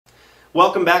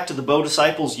Welcome back to the Bow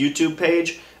Disciples YouTube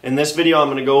page. In this video I'm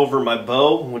going to go over my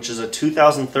bow, which is a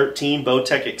 2013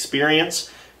 Bowtech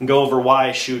Experience, and go over why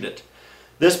I shoot it.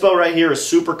 This bow right here is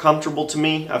super comfortable to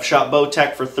me. I've shot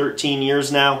Bowtech for 13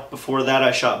 years now. Before that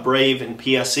I shot Brave and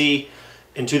PSE.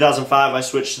 In 2005 I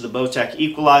switched to the Bowtech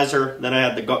Equalizer, then I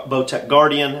had the Bowtech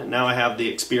Guardian, and now I have the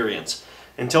Experience.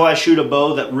 Until I shoot a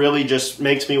bow that really just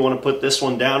makes me want to put this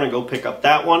one down and go pick up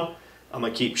that one, I'm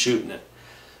going to keep shooting it.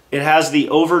 It has the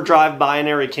overdrive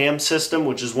binary cam system,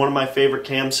 which is one of my favorite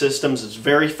cam systems. It's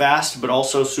very fast, but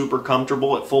also super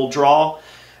comfortable at full draw.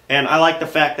 And I like the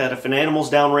fact that if an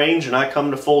animal's downrange and I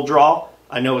come to full draw,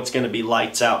 I know it's going to be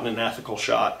lights out in an ethical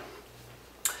shot.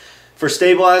 For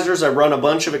stabilizers, I run a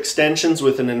bunch of extensions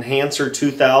with an Enhancer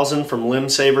 2000 from Limb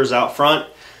Savers out front.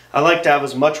 I like to have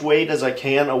as much weight as I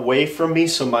can away from me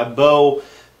so my bow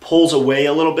pulls away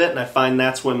a little bit, and I find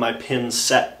that's when my pins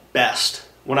set best.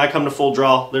 When I come to full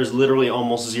draw, there's literally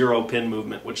almost zero pin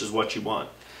movement, which is what you want.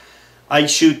 I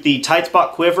shoot the tight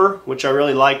spot quiver, which I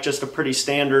really like, just a pretty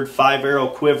standard 5-arrow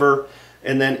quiver.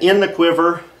 And then in the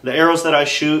quiver, the arrows that I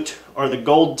shoot are the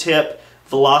Gold Tip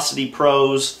Velocity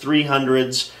Pros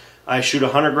 300s. I shoot a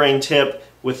 100 grain tip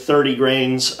with 30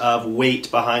 grains of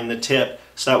weight behind the tip,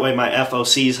 so that way my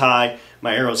FOC is high,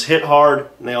 my arrows hit hard,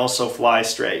 and they also fly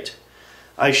straight.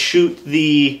 I shoot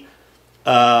the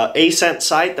Ascent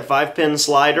sight, the 5-pin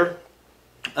slider.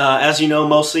 As you know,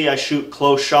 mostly I shoot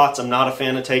close shots. I'm not a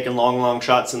fan of taking long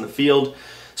shots in the field.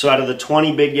 So out of the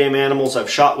 20 big game animals I've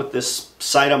shot with this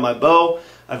sight on my bow,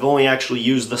 I've only actually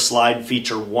used the slide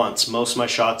feature once. Most of my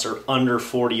shots are under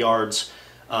 40 yards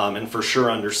and for sure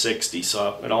under 60,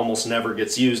 so it almost never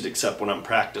gets used except when I'm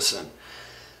practicing.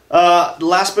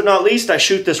 Last but not least, I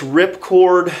shoot this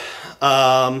ripcord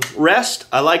rest.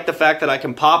 I like the fact that I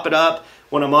can pop it up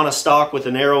when I'm on a stock with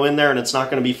an arrow in there and it's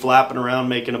not going to be flapping around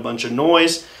making a bunch of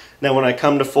noise. Then when I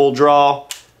come to full draw,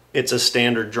 it's a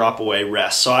standard drop away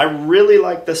rest. So I really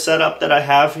like the setup that I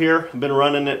have here. I've been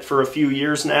running it for a few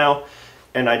years now,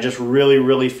 and I just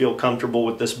really feel comfortable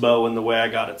with this bow and the way I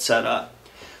got it set up.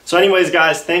 So anyways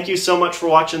guys, thank you so much for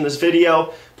watching this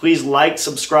video. Please like,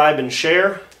 subscribe, and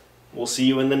share. We'll see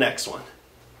you in the next one.